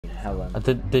Helen.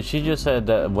 Did she just said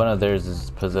that one of theirs is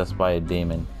possessed by a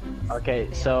demon? Okay,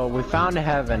 so we found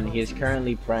Heaven. He is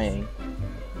currently praying.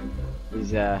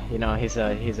 He's you know, he's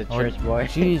a church boy.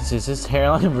 Jesus, his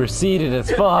hairline receded as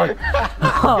fuck.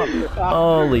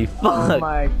 Holy fuck! Oh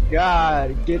my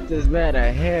God! Get this man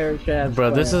a hair transplant.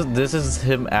 Bro, this is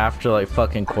him after like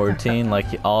fucking quarantine. Like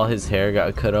all his hair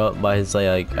got cut up by his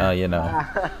you know.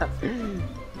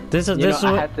 This is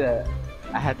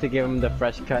I had to give him the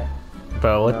fresh cut.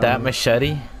 Bro, with that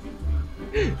machete.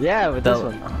 Yeah, with this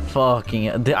one.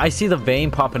 Fucking, I see the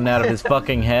vein popping out of his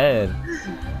fucking head.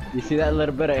 You see that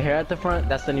little bit of hair at the front?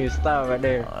 That's the new style right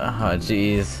there. Oh,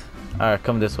 jeez. Alright,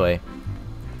 come this way.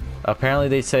 Apparently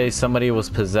they say somebody was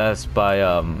possessed by,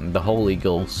 the Holy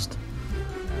Ghost.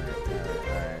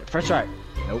 Alright. First try.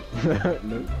 Nope.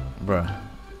 Nope. Bruh.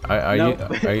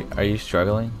 Are you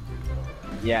struggling?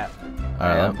 Yeah.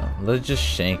 Alright, let's just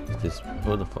shank this.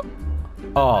 What the fuck?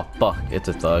 Oh, fuck. It's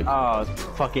a thug. Oh,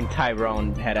 fucking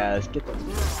Tyrone head ass. Get the...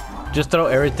 Just throw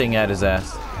everything at his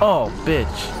ass. Oh, bitch.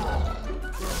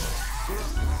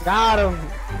 Got him!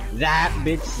 Zap,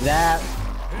 bitch, zap!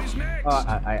 Oh,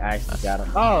 I actually got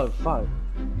him. Oh, fuck.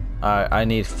 Alright, I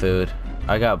need food.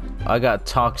 I got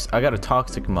a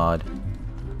toxic mod.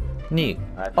 Neat.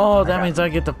 Oh, that means I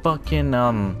get the fucking,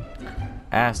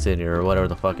 acid or whatever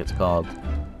the fuck it's called.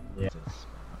 Yeah.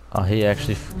 Oh, he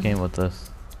actually came with us.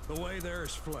 The way there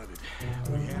is flooded.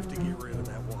 We have to get rid of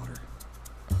that water.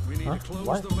 We need to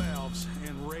close the valves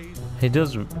and raise... He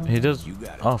does,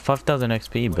 oh, 5,000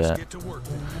 XP, bet.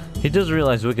 He does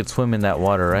realize we could swim in that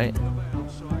water, right?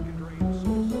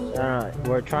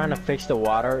 We're trying to fix the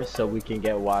water so we can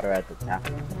get water at the tap.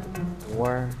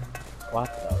 What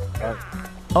the fuck?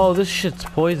 Oh, this shit's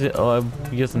poison. Oh, I'm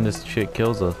guessing this shit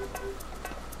kills us.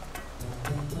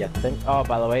 Yeah, oh,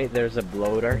 by the way, there's a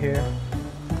bloater here.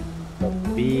 So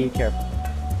be careful.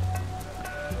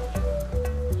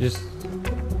 Just...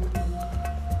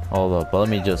 Hold up, let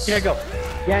me just... Here, go.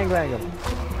 Gang him.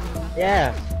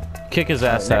 Yeah. Kick his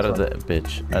ass out of the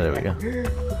bitch. Oh, there we go.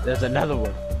 There's another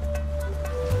one.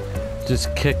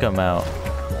 Just kick him out.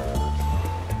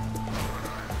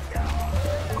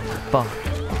 Fuck,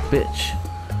 bitch.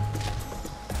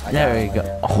 There you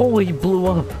go. Oh, he blew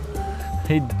up.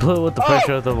 He blew with the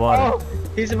pressure of the water. Oh,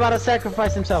 he's about to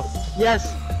sacrifice himself.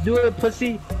 Yes, do it,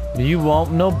 pussy. You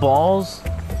want no balls?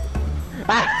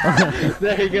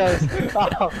 There he goes.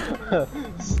 Oh,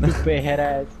 stupid head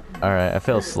ass. Alright, I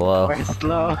feel slow. We're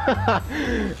slow.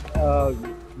 Oh,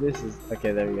 this is...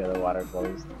 Okay, there we go, the water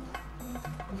closed.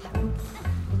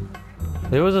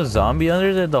 There was a zombie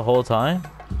under there the whole time?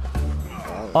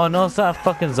 Oh no, it's that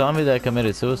fucking zombie that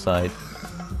committed suicide.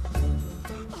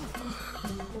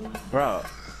 Bro,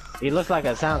 he looks like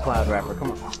a SoundCloud rapper,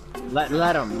 come on. Let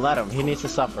him. He needs to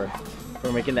suffer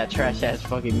for making that trash ass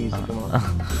fucking music, come on.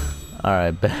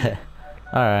 Alright, bet.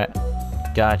 Alright.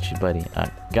 Got you, buddy. I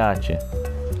got you.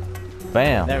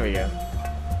 Bam. There we go.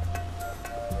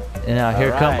 And now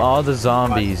here come all the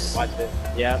zombies. Watch it.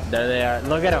 Yep, there they are.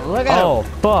 Look at him. Look at him. Oh,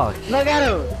 fuck. Look at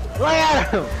him. Look at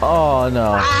him. Oh,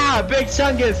 no. Ah, big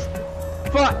chungus.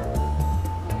 Fuck.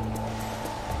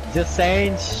 Just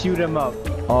saying, shoot him up.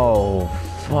 Oh,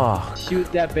 fuck.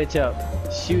 Shoot that bitch up.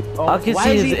 Shoot. Oh, I can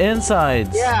see his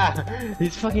insides. Yeah,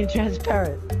 he's fucking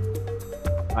transparent.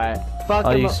 Alright, fuck him up.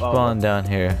 Oh, you spawned down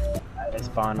here. I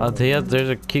spawned. Oh, there's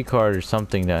a key card or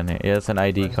something down here. Yeah, it's an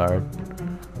ID card.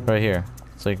 Right here.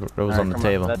 It's like it was on the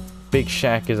table. Big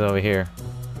Shack is over here.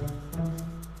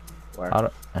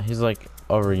 Where? He's like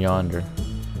over yonder.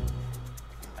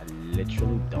 I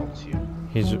literally don't see him.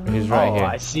 He's right here.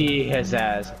 I see his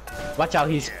ass. Watch out,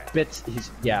 he spits.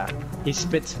 He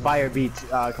spits fire beats.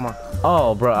 Come on.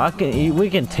 Oh, bro, we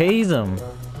can tase him.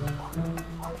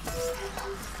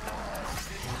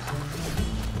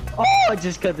 Oh, I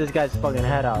just cut this guy's fucking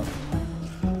head off.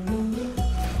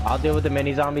 I'll deal with the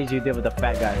mini zombies. You deal with the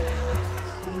fat guy.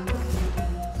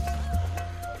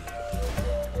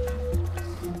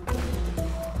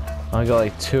 I got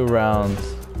like 2 rounds.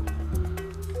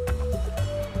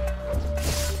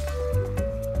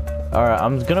 Alright,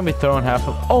 I'm gonna be throwing half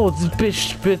of. Oh, this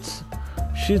bitch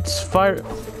shoots fire.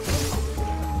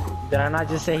 Did I not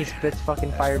just say he spits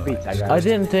fucking fire beats? I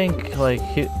didn't think like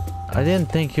I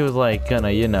didn't think he was like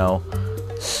gonna, you know,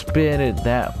 spit it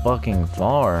that fucking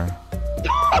far.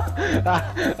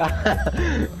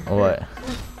 What?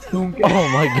 Oh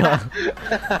my god.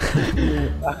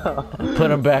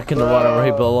 Put him back in the water where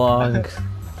he belongs.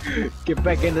 Get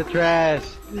back in the trash.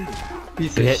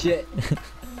 Piece of shit.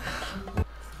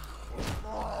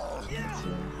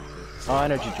 Oh,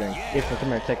 energy drink. Ethan, come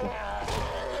here, take it.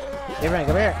 Ethan,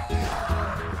 come here.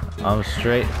 I'm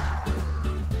straight.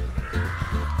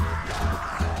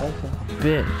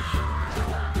 Bitch.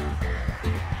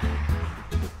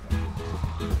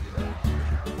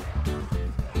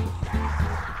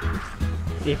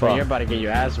 Ethan, you're about to get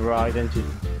your ass rocked, didn't you?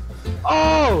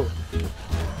 Oh!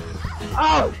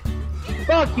 Oh!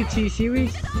 Fuck you,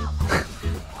 T-Series!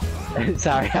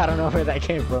 Sorry, I don't know where that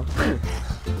came from.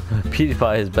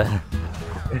 PewDiePie is better.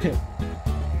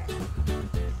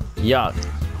 Yuck.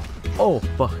 Oh,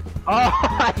 fuck. Oh,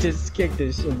 I just kicked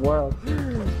this world.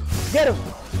 Get him!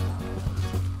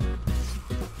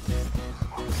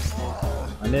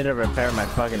 I need to repair my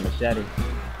fucking machete.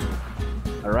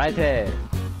 Right there.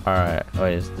 Alright,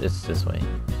 wait, it's this way.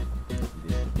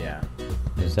 Yeah.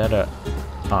 Is that a...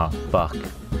 Oh, fuck.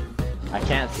 I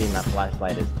can't see, my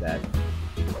flashlight is dead.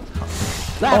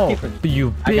 Oh, Ethan.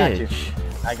 you bitch.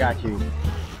 I got you.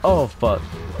 Oh, fuck.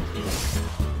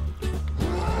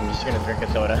 I'm just gonna drink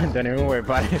a soda. Don't even worry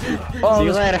about it. Oh, see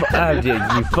you later.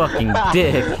 You fucking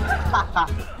dick.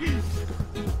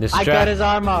 I got his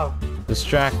arm off.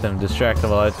 Distract him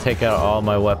while I take out all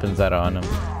my weapons that are on him.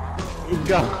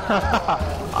 Go.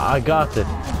 I got it.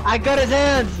 I got his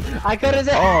hands. I got his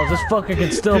hands. Oh, this fucker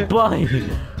can still bite.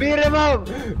 Beat him up.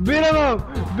 Beat him up.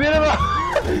 Beat him up.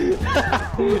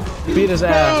 Beat his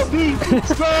ass.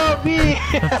 Scrub me.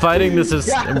 Fighting this is,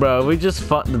 bro. We just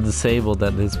fought the disabled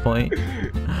at this point.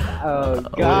 Oh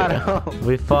God.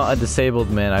 We fought a disabled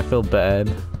man. I feel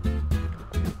bad.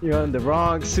 You're in the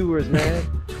wrong sewers, man.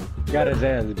 Got his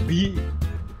ass beat.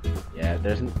 Yeah,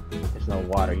 there's no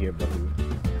water here, but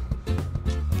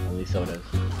only sodas.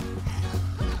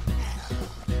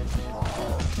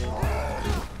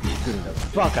 Shooting the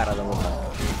fuck out of the woman.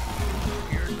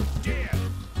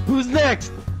 Who's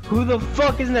next? Who the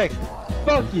fuck is next?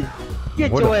 Fuck you.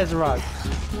 Get your ass rocked.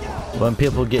 When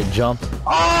people get jumped.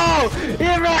 Oh! He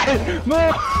ran!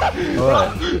 Move!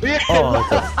 What? Oh,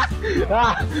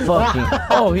 fucking.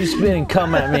 Oh, he's spitting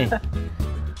cum at me.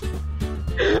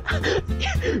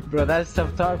 Bro, that's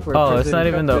tough talk for a Oh, it's not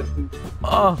even the.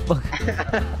 Oh, fuck.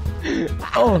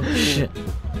 Oh, shit.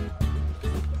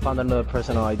 Found another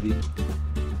personal ID.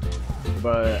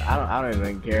 But I don't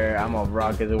even care. I'm gonna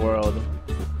rock the world.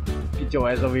 Get your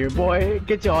ass over here, boy.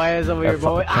 Get your ass over here,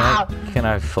 boy. Can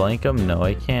I flank him? No,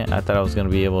 I can't. I thought I was gonna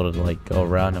be able to like go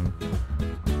around him.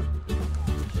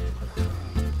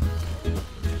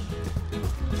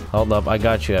 Hold up, I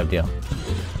got you, Abdiel.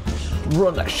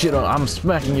 Run that shit on. I'm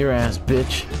smacking your ass,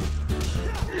 bitch.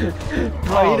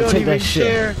 Bro, you don't take even that shit.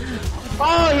 care.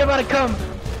 Oh, you're about to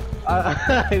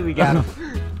come. We got him.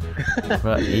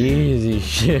 Bro, easy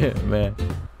shit, man.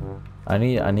 I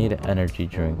need energy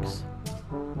drinks.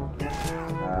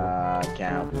 Can't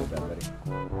help you with that,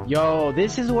 buddy. Yo,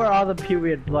 this is where all the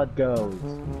period blood goes.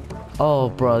 Oh,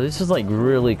 bro, this is like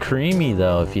really creamy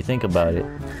though, if you think about it.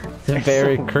 It's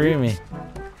very creamy.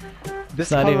 This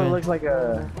not color even- looks like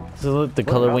a. This is like the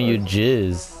color when you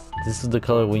jizz. This is the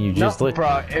color when you jizz. No, Look,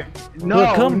 bro.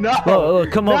 look, come, no.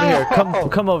 look, come over here.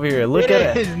 Come over here. Look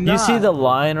at is it. You see not. the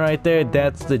line right there?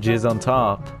 That's the jizz on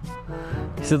top.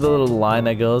 You see the little line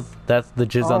that goes? That's the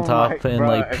jizz on top and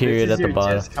like period at the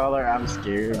bottom. If this is your jizz color, I'm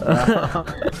scared, bro.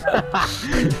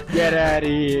 Get out of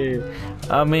here.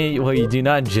 I mean, well, you do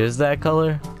not jizz that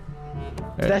color?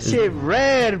 That shit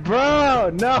red,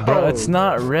 bro. No. Bro, it's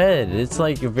not red. It's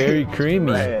like very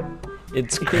creamy. Red.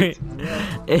 It's creamy.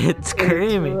 It's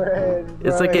creamy. Red,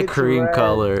 It's bro. like a cream red.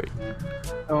 color.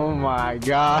 Oh my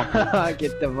god.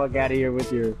 Get the fuck out of here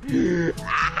with your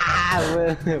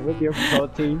with your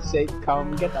protein shake.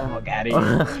 Come get the fuck out of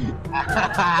here.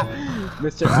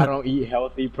 Mr. I don't eat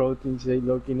healthy protein shake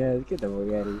looking ass. Get the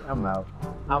fuck out of here. I'm out.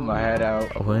 I'ma head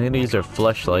out. We need these are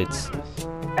fleshlights.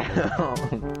 Oh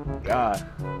god.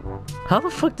 How the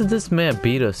fuck did this man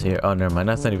beat us here? Oh, never mind.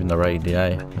 That's not even the right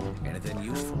guy. Anything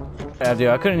useful? Yeah, dude,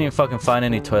 I couldn't even fucking find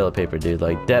any toilet paper, dude.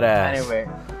 Like, dead ass. Anyway,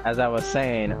 as I was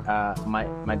saying,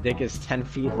 my dick is 10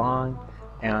 feet long,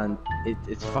 and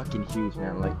it's fucking huge,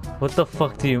 man. Like, What the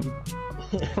fuck do you...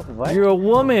 what? You're a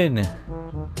woman.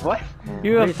 What?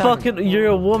 You're What a are you talking- fucking... You're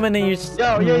a woman and you're...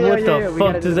 What the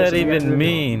fuck does that even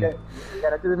mean? We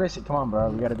gotta do the mission. Come on, bro.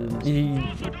 We gotta do the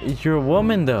mission. You're a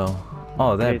woman, though.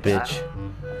 Oh, that Dude, bitch.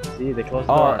 See, they closed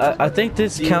the Oh, door. I think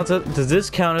this counts. Does this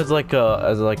count as like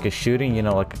a shooting? You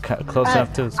know, like close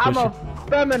enough to a I'm squishy? a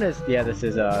feminist. Yeah, this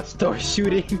is a store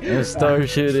shooting. A star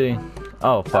shooting.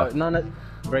 Oh fuck. No, no.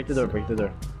 Break the door. Break the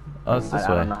door. Oh, it's this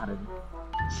I way. don't know how to.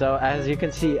 So as you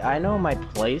can see, I know my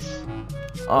place.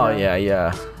 Oh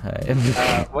yeah.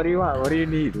 What do you want? What do you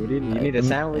need? What do you need? You need a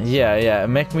sandwich? Yeah.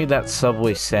 Make me that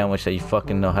Subway sandwich that you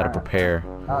fucking know how to prepare.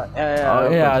 Yeah. Oh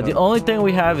yeah. The only thing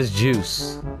we have is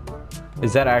juice.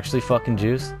 Is that actually fucking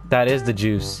juice? That is the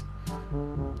juice.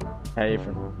 Hey, you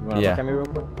wanna Yeah. look at me real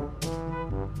quick?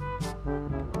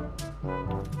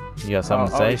 You got something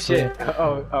to say, shit.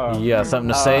 sweet? You got something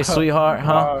to say, sweetheart?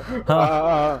 Huh?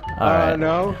 Alright.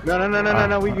 No,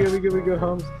 we good,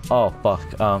 Holmes. Oh, fuck.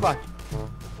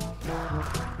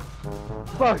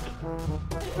 Fuck.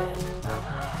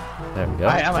 There we go.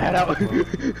 Alright, I'm gonna head out.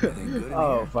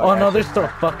 Oh, fuck. Oh, no, there's still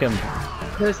fucking...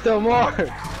 There's still more.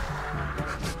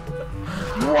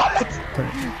 What?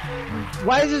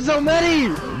 Why is there so many?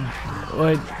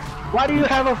 Wait. Why do you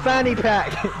have a fanny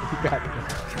pack?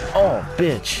 Oh,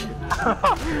 bitch.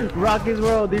 Rocky's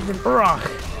World, even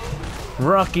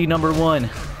Rocky #1.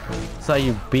 That's how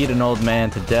you beat an old man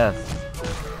to death.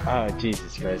 Oh,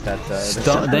 Jesus Christ, that's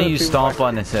Then you stomp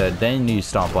on his head. Then you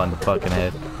stomp on the fucking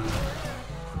head.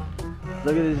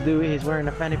 Look at this dude, he's wearing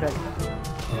a fanny pack.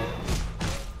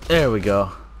 There we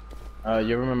go.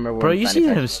 You remember Bro, you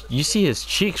see his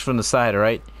cheeks from the side,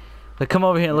 right? Like, come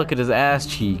over here and look at his ass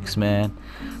cheeks, man.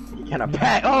 He kinda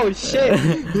pack. Oh shit!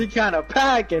 He kinda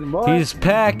packing, boy. He's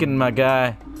packing, my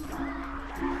guy.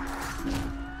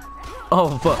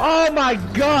 Oh fuck! Oh my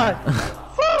god!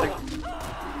 Fuck!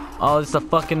 Oh, it's the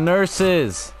fucking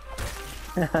nurses.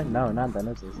 No, not the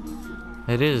nurses.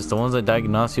 It is the ones that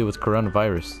diagnose you with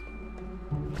coronavirus.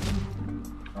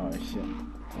 Oh shit,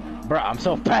 bro! I'm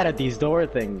so bad at these door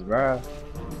things, bro.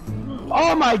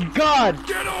 Oh my god!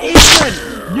 Ethan,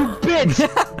 you bitch!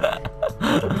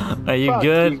 Are you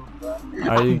good?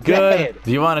 Are you good?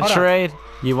 Do you want to trade?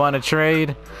 You want to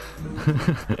trade?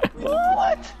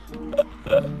 What?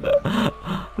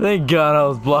 Thank God I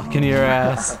was blocking your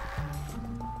ass.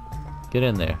 Get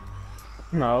in there.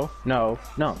 No.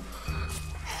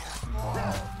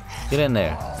 Get in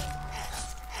there.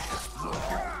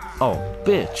 Oh,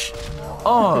 bitch.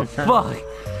 Oh, fuck.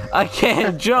 I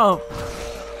can't jump.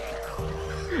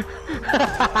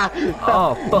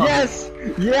 Oh, fuck.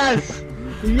 Yes!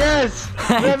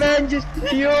 Revenge is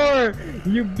pure!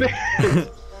 You bitch!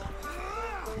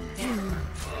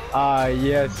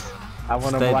 Yes. I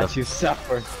wanna watch you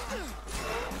suffer.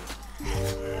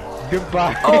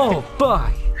 Goodbye. Oh,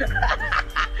 fuck!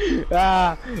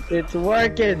 It's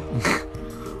working!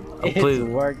 Please.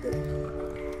 Working.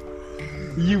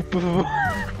 You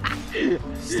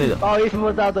Stay the Oh, even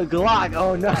without the Glock,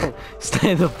 oh no!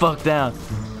 Stay the fuck down.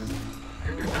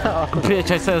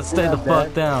 Bitch, I said stay the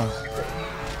fuck down.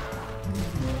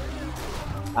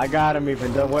 I got him,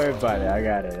 even. Don't worry about it. I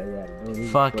got it.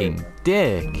 Fucking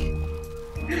dick.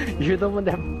 You're the one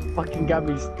that fucking got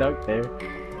me stuck there.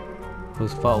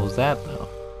 Whose fault was that, though?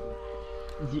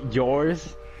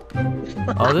 Yours?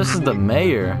 Oh, this is the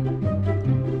mayor.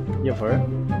 Yeah, for real?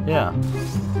 Yeah.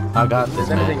 I got this,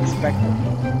 Everything man.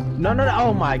 expected. No.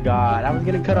 Oh my god. I was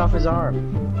gonna cut off his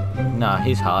arm. Nah,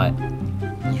 he's hot.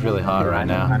 He's really hot right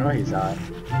now. I know he's hot.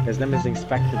 His name is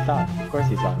Inspector Thought. Of course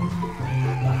he's hot.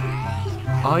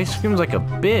 Oh, he screams like a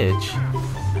bitch.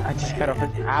 I just cut off his.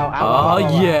 Ow. Oh,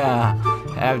 yeah.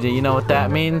 Abdi, you know what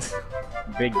that means?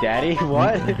 Big Daddy?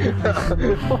 What?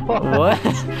 What?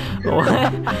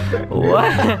 What?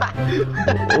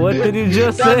 What did you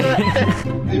just say?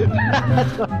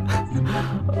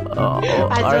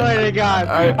 I swear to God.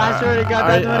 I swear to God,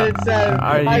 that's what it said.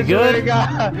 Are you I good? Swear to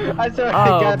God. I swear to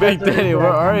Oh, God. Big Daddy, where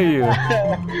are you?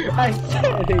 I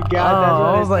swear to God. Oh,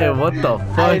 I was like, what the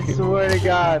fuck? I swear to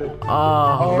God.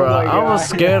 Oh, bro, my I was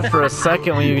God. scared for a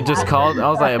second when you just called. I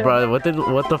was like, bro, what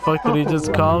the fuck did he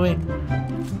just call me?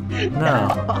 No.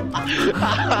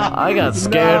 I got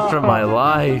scared for my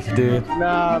life, dude.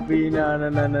 Nah, B, no.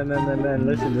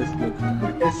 Listen.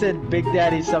 It said Big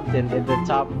Daddy something at the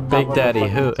top. Big Daddy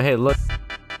who? Hey, look.